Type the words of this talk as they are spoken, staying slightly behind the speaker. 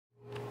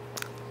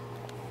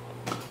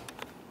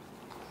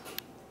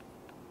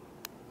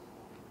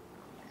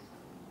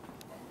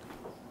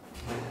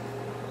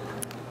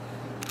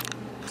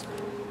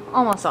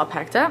almost all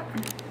packed up.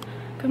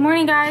 Good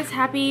morning, guys.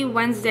 Happy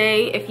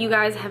Wednesday. If you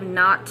guys have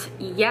not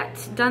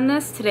yet done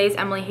this, today's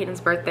Emily Hayden's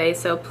birthday,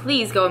 so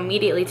please go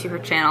immediately to her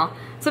channel,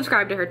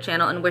 subscribe to her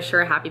channel, and wish her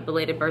a happy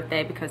belated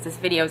birthday because this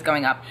video is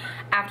going up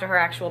after her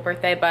actual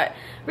birthday. But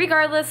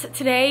regardless,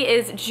 today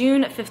is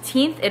June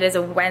 15th. It is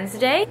a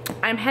Wednesday.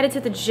 I'm headed to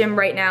the gym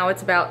right now.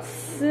 It's about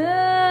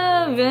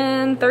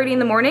 7:30 in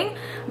the morning.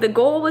 The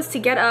goal was to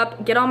get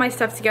up, get all my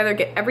stuff together,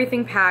 get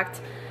everything packed,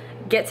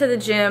 get to the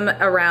gym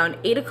around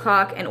 8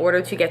 o'clock in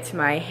order to get to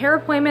my hair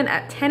appointment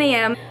at 10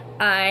 a.m.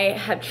 I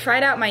have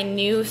tried out my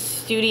new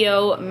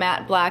Studio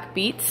matte black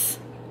beats.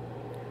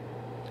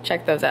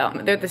 Check those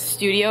out. They're the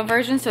Studio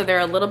version, so they're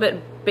a little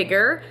bit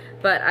bigger,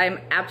 but I'm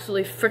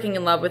absolutely freaking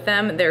in love with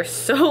them. They're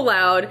so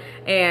loud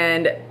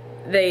and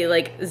they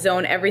like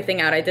zone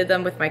everything out. I did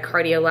them with my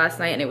cardio last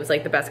night and it was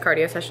like the best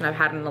cardio session I've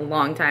had in a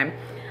long time.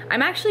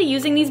 I'm actually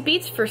using these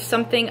beats for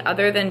something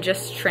other than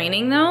just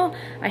training though.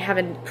 I have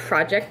a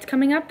project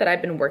coming up that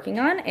I've been working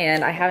on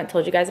and I haven't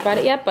told you guys about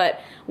it yet, but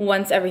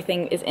once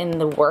everything is in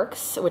the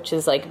works, which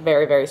is like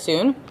very, very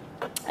soon,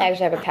 I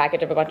actually have a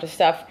package of a bunch of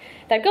stuff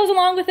that goes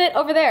along with it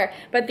over there.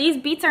 But these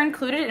beats are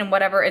included in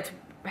whatever it's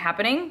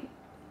happening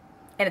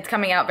and it's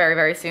coming out very,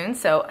 very soon,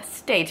 so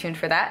stay tuned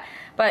for that.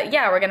 But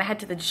yeah, we're gonna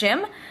head to the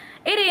gym.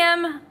 8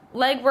 a.m.,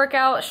 leg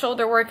workout,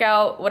 shoulder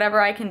workout,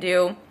 whatever I can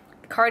do.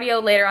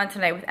 Cardio later on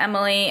tonight with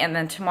Emily, and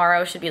then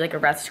tomorrow should be like a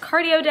rest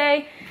cardio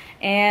day.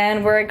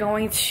 And we're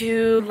going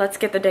to, let's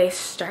get the day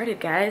started,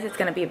 guys. It's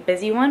gonna be a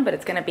busy one, but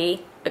it's gonna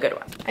be a good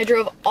one. I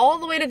drove all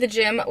the way to the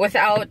gym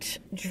without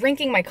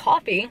drinking my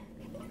coffee.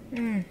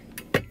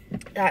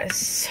 That is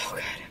so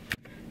good.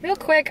 Real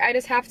quick, I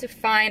just have to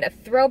find a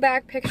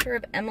throwback picture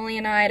of Emily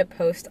and I to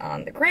post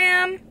on the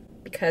gram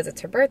because it's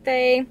her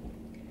birthday.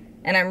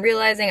 And I'm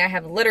realizing I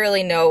have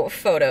literally no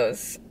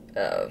photos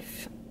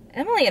of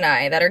Emily and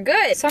I that are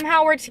good.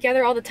 Somehow we're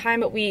together all the time,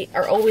 but we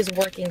are always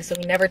working, so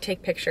we never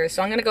take pictures.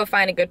 So I'm gonna go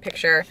find a good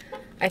picture,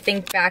 I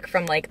think back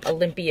from like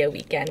Olympia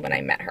weekend when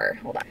I met her.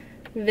 Hold on.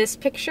 This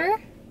picture,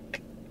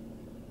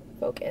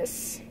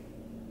 focus.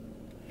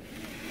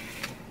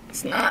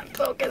 It's not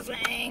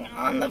focusing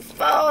on the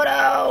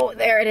photo.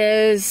 There it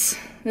is.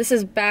 This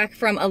is back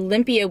from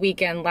Olympia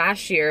weekend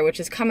last year, which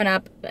is coming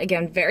up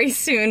again very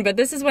soon, but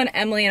this is when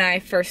Emily and I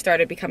first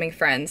started becoming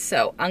friends,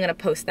 so I'm gonna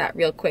post that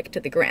real quick to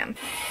the gram.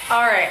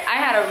 All right, I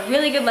had a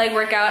really good leg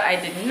workout. I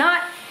did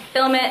not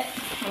film it.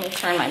 Let me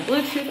turn my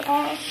Bluetooth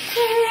off.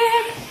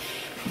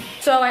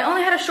 So I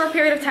only had a short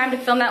period of time to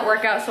film that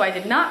workout, so I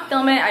did not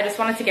film it. I just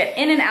wanted to get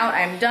in and out.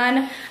 I'm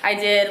done. I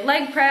did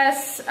leg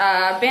press,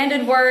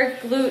 banded work,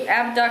 glute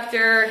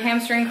abductor,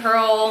 hamstring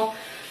curl.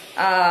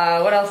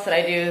 What else did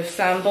I do?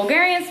 Some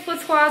Bulgarian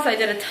split squats. I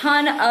did a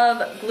ton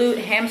of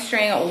glute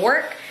hamstring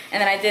work, and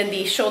then I did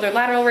the shoulder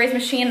lateral raise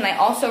machine, and I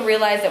also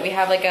realized that we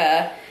have like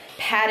a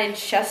padded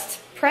chest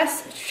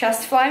press,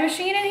 chest fly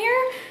machine in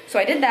here. So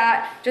I did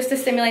that just to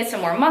stimulate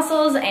some more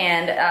muscles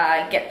and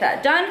get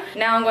that done.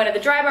 Now I'm going to the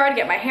dry bar to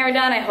get my hair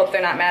done. I hope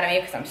they're not mad at me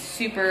because I'm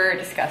super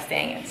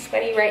disgusting and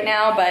sweaty right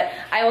now, but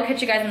I will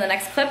catch you guys in the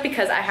next clip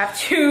because I have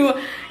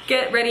to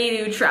get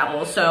ready to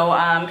travel. So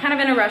I'm kind of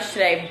in a rush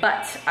today,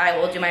 but I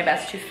will do my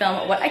best to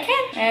film what I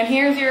can. And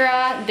here's your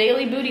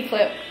daily booty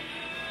clip.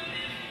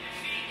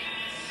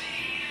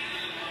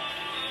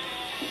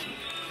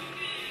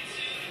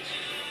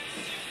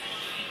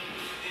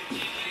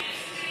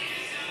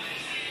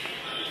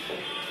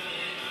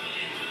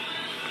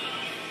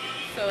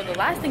 So the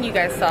last thing you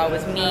guys saw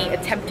was me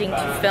attempting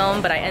to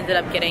film, but I ended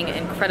up getting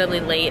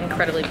incredibly late,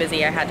 incredibly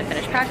busy. I had to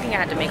finish packing, I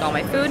had to make all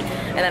my food,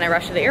 and then I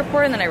rushed to the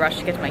airport, and then I rushed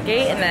to get to my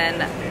gate, and then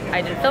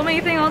I didn't film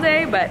anything all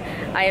day, but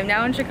I am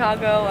now in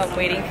Chicago. I'm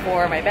waiting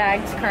for my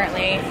bags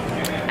currently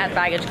at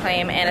baggage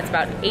claim, and it's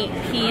about 8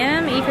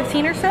 p.m.,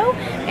 8:15 or so,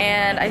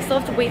 and I still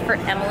have to wait for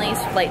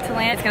Emily's flight to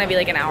land. It's gonna be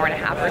like an hour and a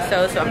half or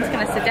so, so I'm just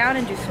gonna sit down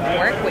and do some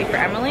work, wait for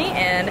Emily,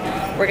 and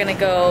we're gonna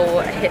go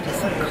hit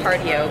some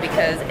cardio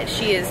because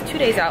she is 2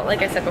 days out,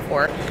 like I said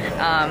before,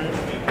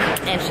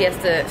 and she has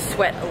to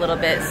sweat a little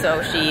bit,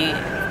 so she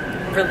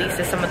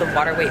releases some of the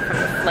water weight from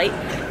the flight,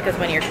 because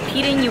when you're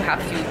competing, you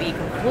have to be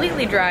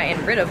completely dry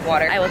and rid of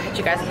water. I will catch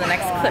you guys in the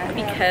next clip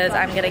because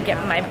I'm gonna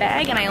get my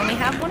bag and I only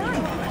have one on.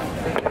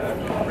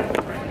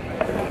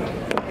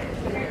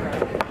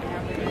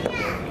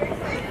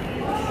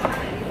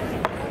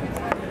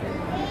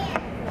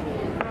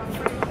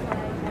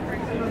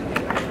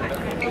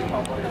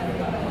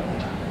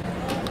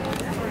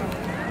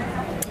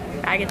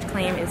 Baggage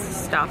claim is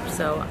stopped,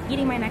 so I'm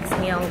eating my next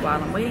meal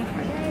while I'm waiting for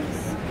my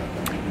bags.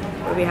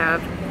 We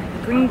have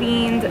green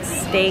beans,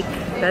 steak,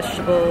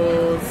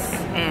 vegetables,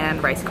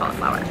 and rice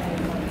cauliflower.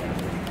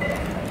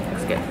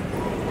 Looks good.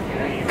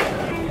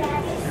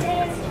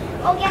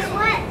 Oh, guess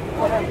what?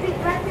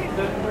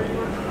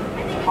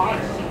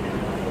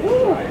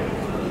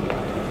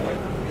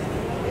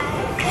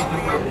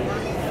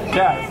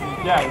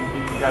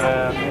 Yeah, you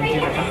gotta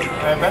maintain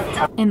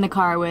a in the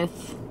car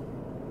with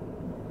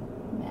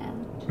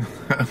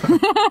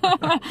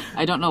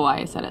I don't know why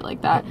I said it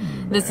like that.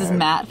 This is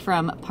Matt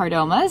from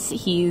Pardomas.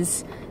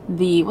 He's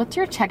the, what's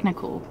your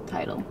technical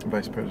title?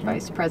 Vice President.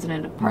 Vice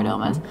President of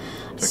Pardomas.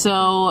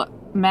 So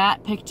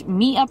Matt picked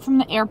me up from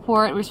the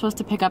airport. We were supposed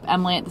to pick up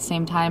Emily at the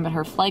same time, but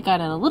her flight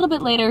got in a little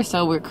bit later,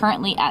 so we're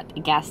currently at a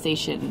gas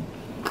station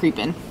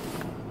creeping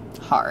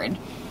hard.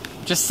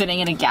 Just sitting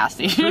in a gas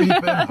station.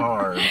 Creeping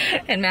hard.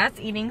 And Matt's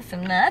eating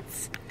some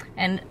nuts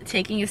and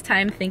taking his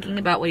time thinking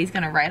about what he's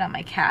gonna write on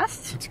my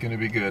cast. It's gonna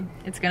be good.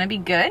 It's gonna be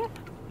good,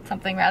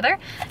 something rather.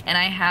 And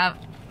I have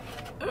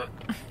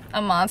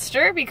a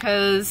monster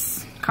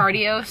because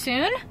cardio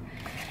soon.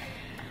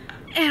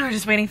 And we're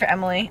just waiting for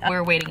Emily.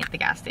 We're waiting at the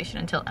gas station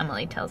until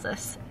Emily tells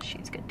us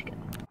she's good to go.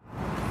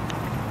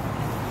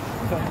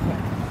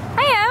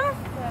 Hi, Em.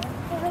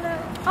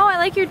 Oh, I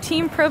like your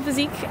Team Pro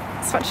Physique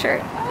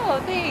sweatshirt. Oh,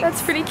 thanks.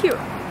 That's pretty cute.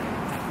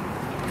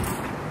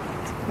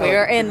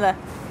 We're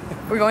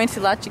going to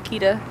La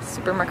Chiquita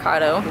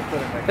Supermercado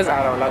because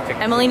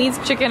Emily needs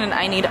chicken and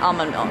I need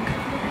almond milk.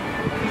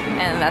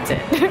 And that's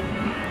it.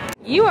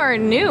 You are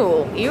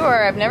new.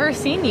 I've never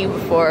seen you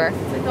before.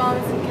 It's like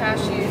almonds and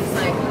cashews,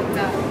 like hooked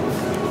up.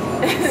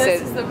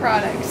 This is the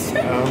product.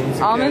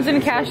 Almonds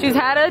and cashews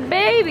had a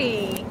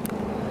baby.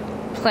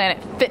 Planet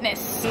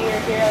Fitness. You're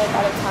here like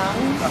out of town,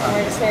 and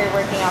we're just here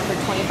working out for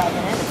 25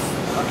 minutes.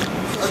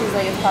 So she's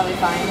like, it's probably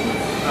fine.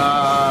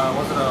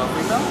 Was it a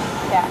free zone?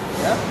 Yeah.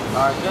 Yeah?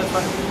 Alright, that's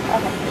fine.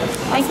 Okay.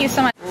 Thank you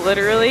so much.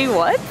 Literally,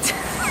 what?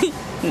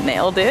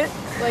 Nailed it.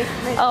 Like,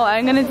 Oh,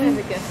 I'm gonna as do.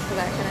 a gift for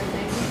that kind of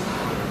thing.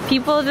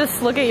 People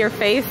just look at your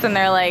face and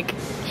they're like,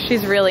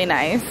 she's really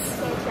nice.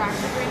 So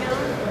attractive right now.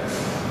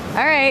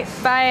 All right,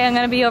 bye. I'm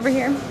gonna be over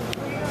here.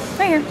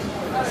 Right here.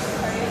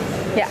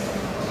 Yeah.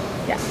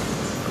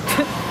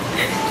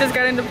 Just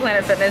got into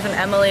Planet Fitness and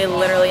Emily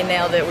literally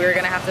nailed it. We were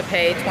gonna have to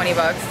pay 20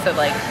 bucks to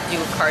like do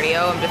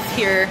cardio. I'm just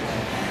here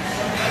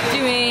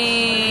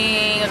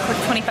doing a quick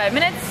 25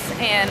 minutes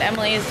and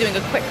Emily is doing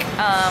a quick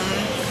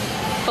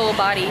full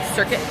body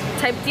circuit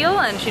type deal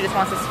and she just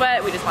wants to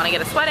sweat. We just want to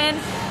get a sweat in.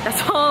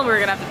 That's all. We're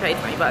gonna have to pay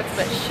 20 bucks,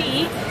 but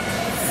she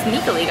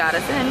sneakily got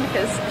us in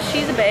because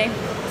she's a bae.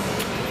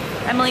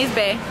 Emily's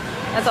bae.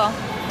 That's all.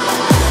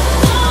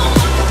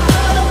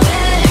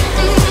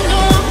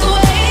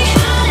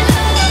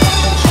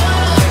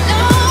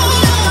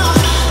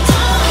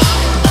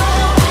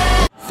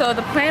 So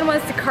the plan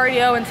was to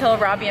cardio until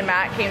Robbie and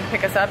Matt came to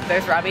pick us up.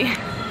 There's Robbie.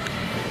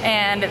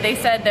 And they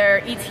said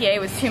their ETA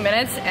was 2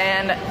 minutes,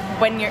 and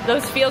when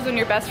those feels when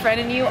your best friend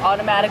and you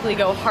automatically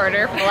go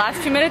harder for the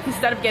last 2 minutes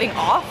instead of getting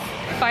off.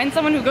 Find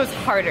someone who goes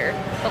harder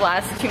the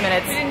last 2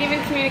 minutes. We didn't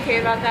even communicate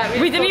about that.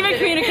 We didn't even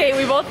communicate.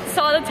 We both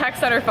saw the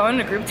text on our phone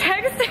in a group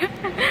text.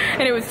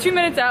 And it was 2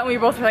 minutes out and we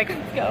both were like,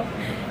 let's go.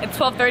 It's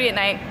 12:30 at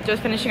night,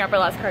 just finishing up our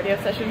last cardio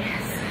session.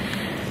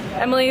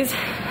 Emily's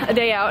a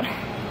day out.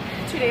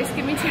 2 days,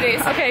 give me 2 days.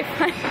 Okay,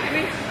 fine.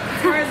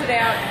 Tomorrow's a day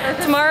out.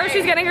 Tomorrow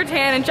she's getting her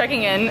tan and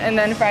checking in, and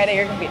then Friday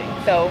you're competing.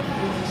 So,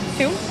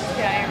 2?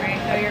 Yeah, you're right.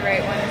 Oh, you're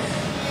right. 1.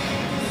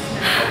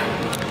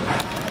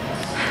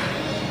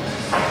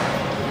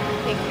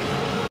 Thank you.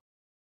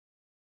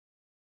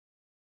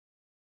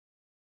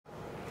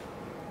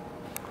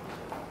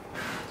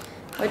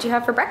 What'd you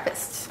have for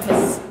breakfast?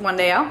 This one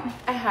day out?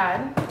 I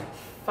had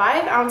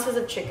 5 ounces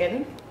of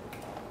chicken,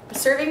 a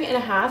serving and a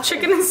half.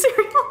 Chicken and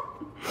cereal.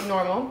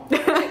 Normal.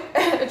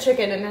 A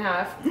chicken and a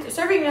half. A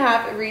serving and a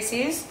half of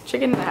Reese's.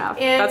 Chicken and a half.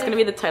 And that's gonna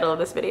be the title of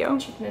this video.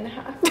 Chicken and a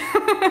half.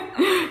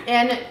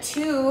 And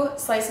 2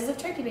 slices of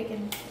turkey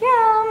bacon.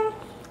 Yum.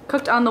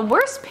 Cooked on the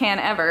worst pan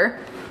ever.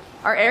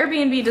 Our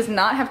Airbnb does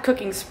not have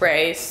cooking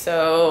spray,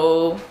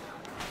 so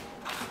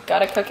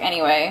gotta cook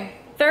anyway.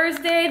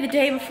 Thursday, the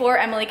day before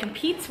Emily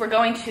competes, we're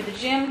going to the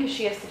gym because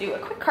she has to do a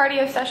quick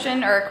cardio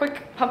session or a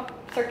quick pump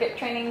circuit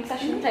training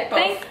session type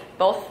thing.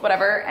 Both,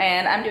 whatever.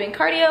 And I'm doing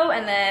cardio,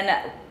 and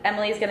then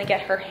Emily's gonna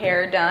get her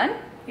hair done.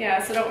 Yeah,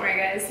 so don't worry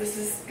guys, this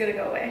is gonna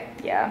go away.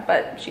 Yeah,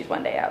 but she's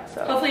one day out,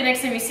 so. Hopefully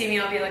next time you see me,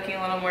 I'll be looking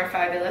a little more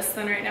fabulous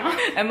than right now.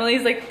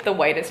 Emily's like the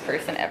whitest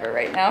person ever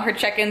right now. Her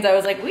check-ins, I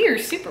was like, we are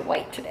super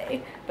white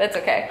today. But it's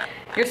okay.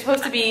 You're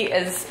supposed to be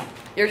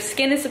your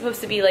skin is supposed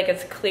to be like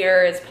as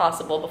clear as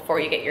possible before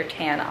you get your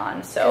tan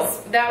on, so.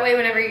 That way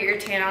whenever you get your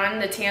tan on,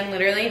 the tan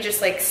literally just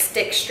like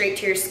sticks straight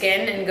to your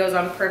skin and goes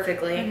on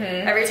perfectly.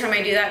 Every time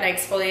I do that and I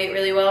exfoliate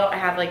really well, I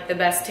have like the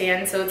best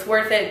tan, so it's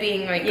worth it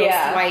being like ghost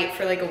white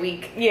for like a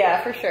week.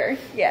 Yeah, for sure.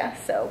 Yeah,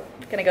 so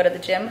gonna go to the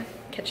gym.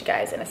 Catch you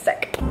guys in a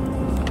sec.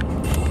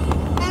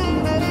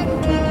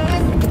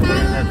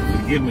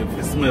 Forgive me if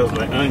it smells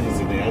like onions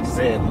in there. I just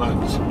had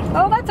lunch.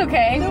 Oh, that's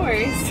okay. No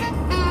worries.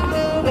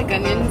 Like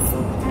onions.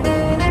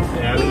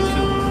 Yeah, I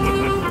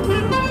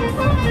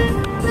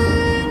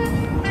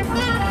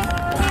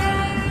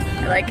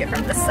I like it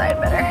from this side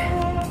better.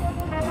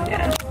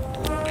 Yeah.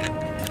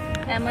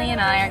 Emily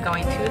and I are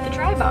going to the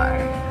dry bar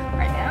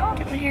right now.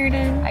 Get my hair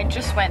done. I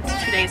just went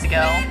 2 days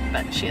ago,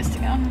 but she has to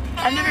go.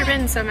 I've never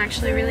been, so I'm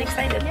actually really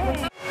excited. Yay.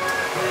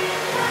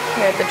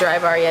 Here at the dry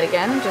bar yet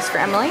again, just for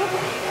Emily.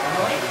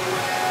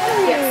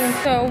 Yes.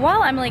 So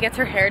while Emily gets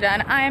her hair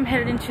done, I am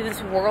headed into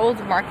this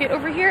World Market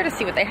over here to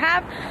see what they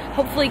have.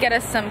 Hopefully get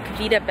us some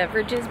Kavita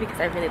beverages because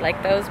I really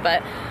like those.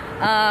 But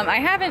I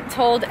haven't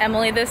told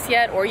Emily this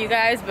yet or you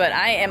guys, but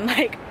I am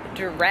like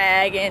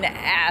dragging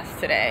ass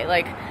today.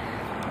 Like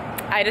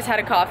I just had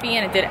a coffee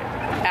and it did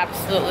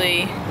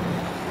absolutely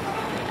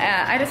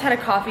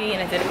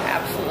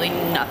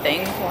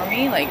nothing for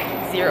me. Like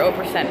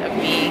 0% of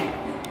me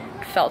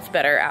felt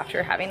better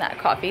after having that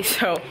coffee.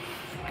 So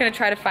I'm gonna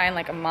try to find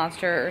like a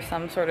Monster or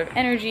some sort of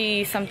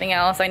energy, something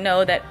else. I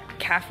know that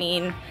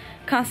caffeine,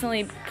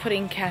 constantly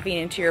putting caffeine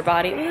into your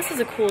body. Well, this is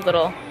a cool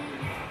little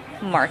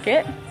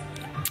market.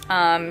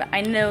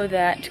 I know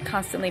that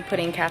constantly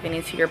putting caffeine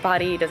into your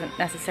body doesn't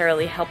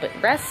necessarily help it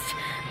rest,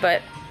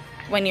 but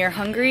when you're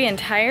hungry and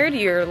tired,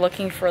 you're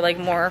looking for like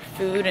more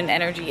food and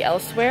energy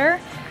elsewhere.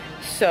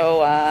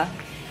 So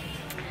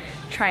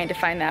trying to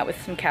find that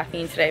with some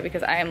caffeine today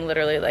because I am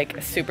literally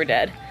like super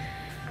dead.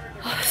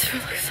 Oh, this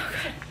food looks so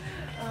good.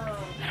 I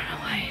don't know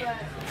why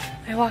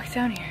I walked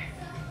down here.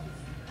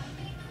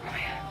 Oh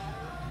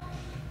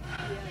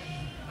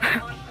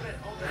yeah.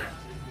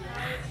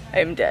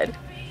 I'm dead.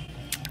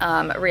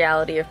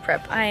 Reality of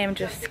prep. I am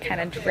just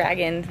kind of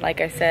dragging,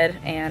 like I said,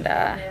 and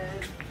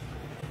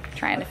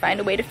trying to find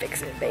a way to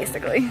fix it,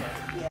 basically.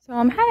 So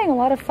I'm having a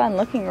lot of fun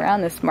looking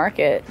around this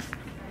market.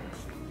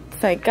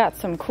 It's like got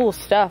some cool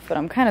stuff, but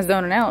I'm kind of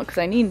zoning out because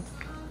I need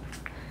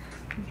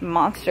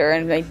Monster,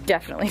 and they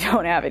definitely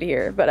don't have it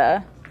here.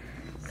 But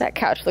that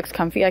couch looks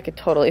comfy. I could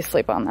totally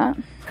sleep on that.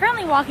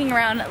 Currently walking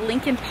around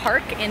Lincoln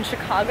Park in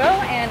Chicago,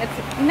 and it's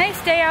a nice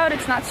day out.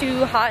 It's not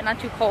too hot, not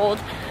too cold,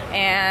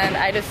 and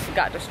I just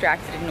got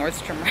distracted in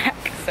Nordstrom Rack.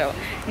 So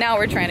now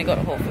we're trying to go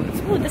to Whole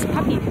Foods. Ooh, this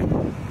puppy.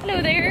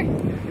 Hello there.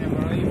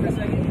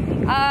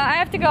 I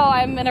have to go.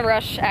 I'm in a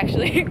rush,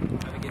 actually. You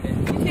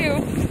too.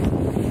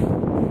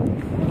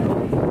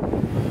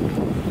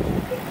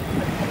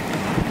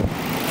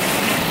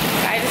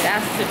 I just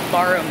asked to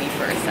borrow me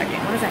for a second.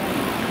 What does that mean?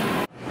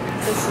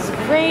 This is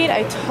great.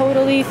 I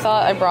totally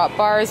thought I brought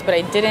bars, but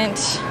I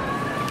didn't.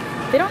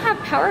 They don't have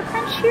Power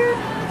Crunch here?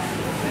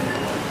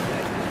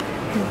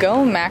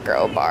 Go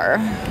Macro Bar.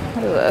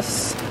 What is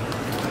this?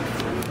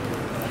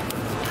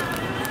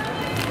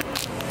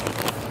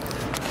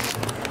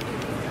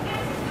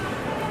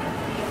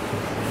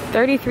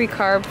 $33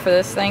 carb for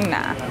this thing?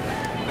 Nah.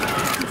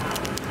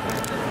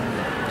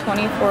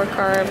 24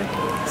 carb.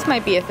 This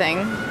might be a thing.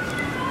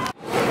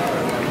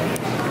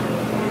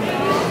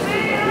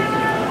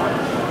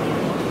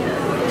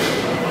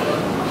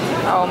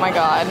 Oh my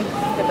god. Look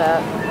at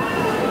that.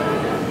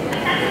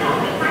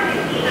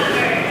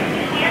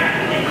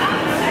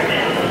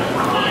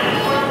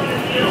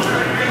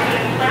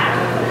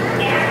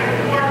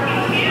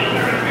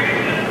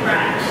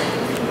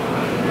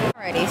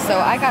 Alrighty, so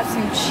I got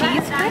some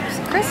cheese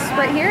crisps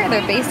right here.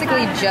 They're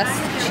basically just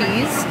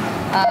cheese,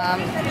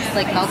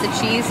 like melted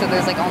cheese, so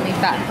there's like only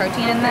fat and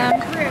protein in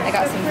them. I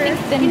got some Think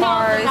Thin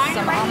bars,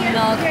 some almond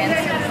milk, and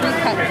some fruit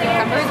cut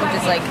cucumbers, which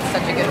is like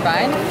such a good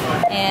find.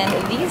 And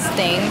these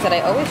things that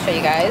I always show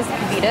you guys,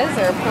 Kavitas,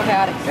 are a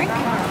probiotic drink.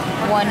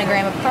 1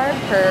 gram of carb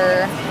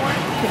per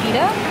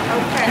Kavita.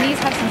 And these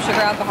have some sugar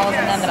alcohols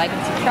in them that I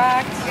can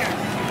subtract.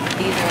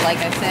 These are,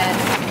 like I said,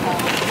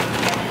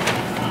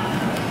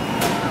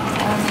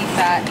 only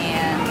fat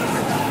and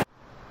sugar.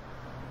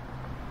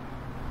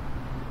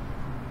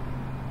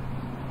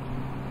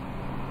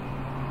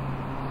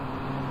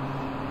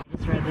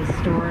 Just read this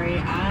story.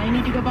 I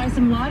need to go buy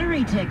some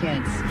lottery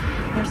tickets.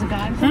 There's a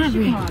guy from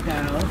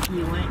Chicago.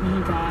 He went and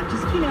he got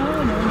just, you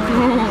know,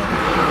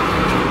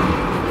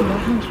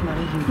 how much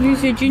money he You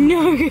said you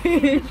know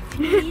it.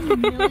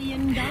 $15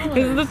 million.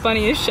 This is the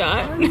funniest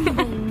shot.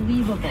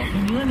 Unbelievable.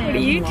 Can you imagine? What are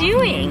you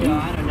doing?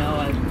 I don't know,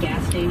 a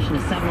gas station, a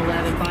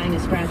 7-Eleven, buying a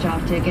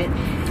scratch-off ticket,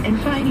 and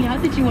finding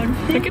out that you won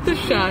 $15 Look at the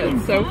shot.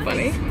 It's so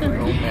funny.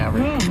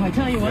 Oh, I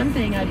tell you one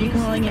thing, I'd be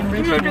calling in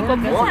Rich and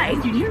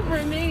Morgan. You'd hear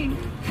from me.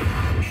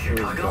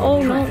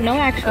 Oh, no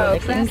actual.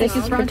 This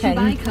is pretend.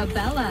 By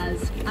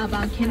Cabela's.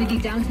 Outbound Kennedy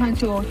downtown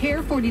to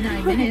O'Hare,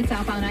 49 minutes.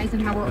 Outbound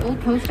Eisenhower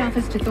Old Post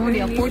Office to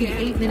Thorndale,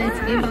 48 minutes.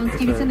 Inbound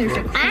Stevenson, there's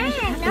a crash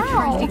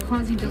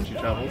causing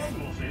delays.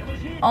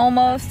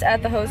 Almost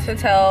at the host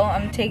hotel.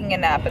 I'm taking a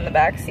nap in the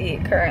back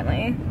seat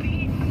currently.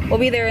 We'll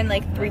be there in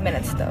like 3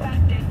 minutes though.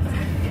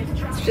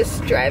 It's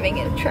just driving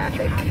in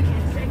traffic. Oh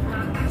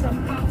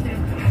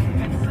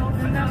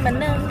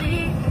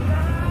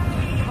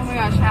my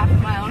gosh, half a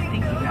mile.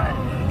 Thank you God.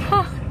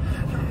 Huh.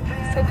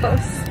 So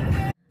close.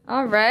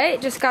 All right,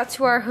 just got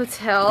to our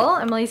hotel.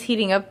 Emily's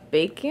heating up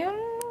bacon.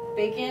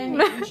 Bacon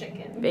and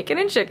chicken. Bacon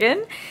and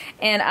chicken.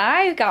 And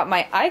I got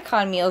my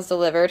Icon meals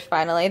delivered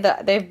finally.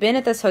 They've been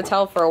at this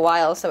hotel for a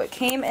while, so it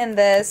came in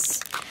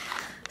this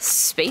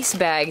space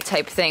bag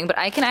type thing, but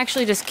I can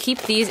actually just keep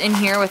these in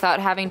here without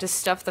having to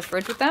stuff the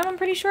fridge with them, I'm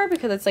pretty sure,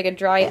 because it's like a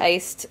dry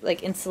iced,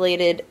 like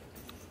insulated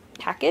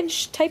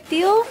package type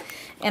deal.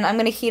 And I'm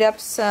gonna heat up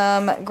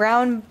some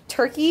ground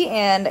turkey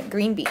and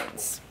green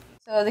beans.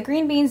 So the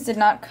green beans did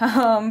not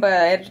come, but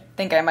I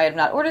think I might have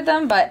not ordered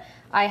them, but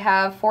I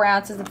have 4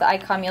 ounces of the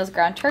Icon Meals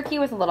ground turkey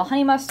with a little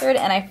honey mustard,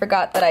 and I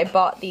forgot that I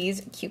bought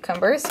these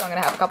cucumbers, so I'm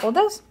gonna have a couple of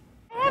those.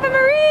 I have a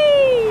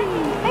Marie!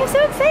 I'm so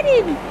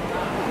excited!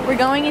 We're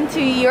going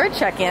into your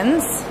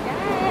check-ins.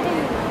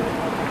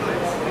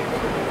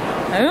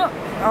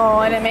 Oh,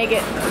 I didn't make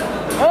it.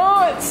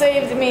 Oh, it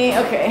saved me.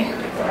 Okay.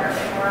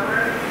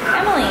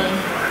 Emily.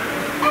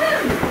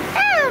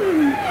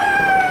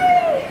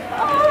 Hi!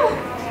 Oh.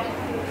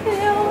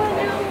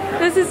 Hello.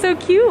 This is so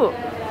cute.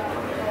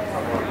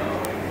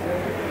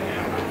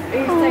 Are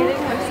you excited?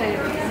 I'm excited.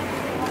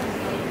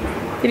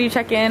 Did you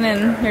check in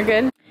and you're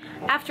good?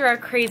 After our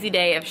crazy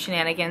day of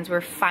shenanigans,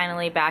 we're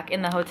finally back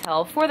in the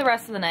hotel for the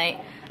rest of the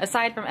night,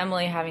 aside from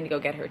Emily having to go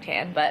get her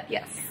tan. But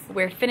yes,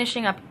 we're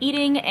finishing up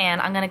eating,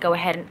 and I'm gonna go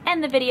ahead and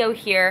end the video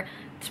here.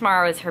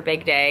 Tomorrow is her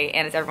big day,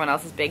 and it's everyone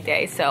else's big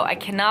day, so I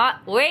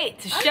cannot wait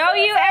to show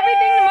you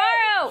everything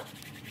tomorrow!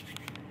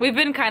 We've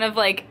been kind of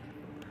like,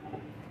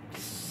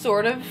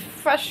 sort of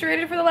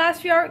frustrated for the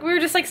last few hours. We were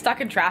just like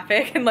stuck in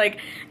traffic and like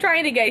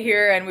trying to get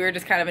here, and we were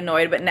just kind of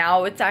annoyed, but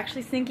now it's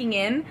actually sinking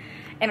in,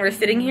 and we're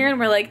sitting here and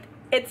we're like,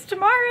 it's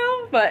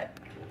tomorrow, but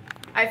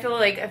I feel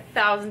like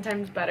 1,000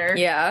 times better.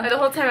 Yeah. But the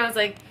whole time I was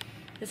like,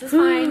 this is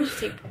fine.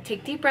 Just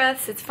take deep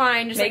breaths. It's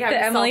fine. Just make like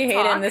the Emily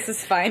self-talk. Hayden, this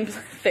is fine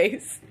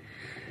face.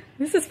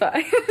 This is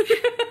fine.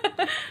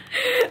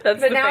 That's but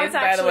the now face, it's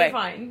by the way. actually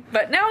fine.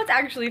 But now it's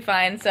actually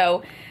fine,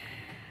 so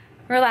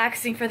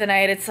relaxing for the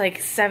night. It's like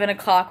 7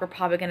 o'clock. We're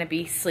probably gonna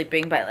be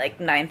sleeping by like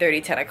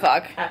 9:30, 10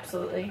 o'clock.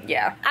 Absolutely.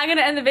 Yeah. I'm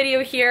gonna end the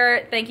video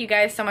here. Thank you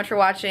guys so much for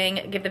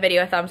watching. Give the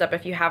video a thumbs up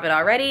if you haven't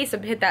already. So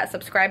hit that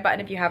subscribe button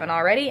if you haven't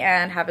already,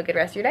 and have a good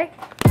rest of your day.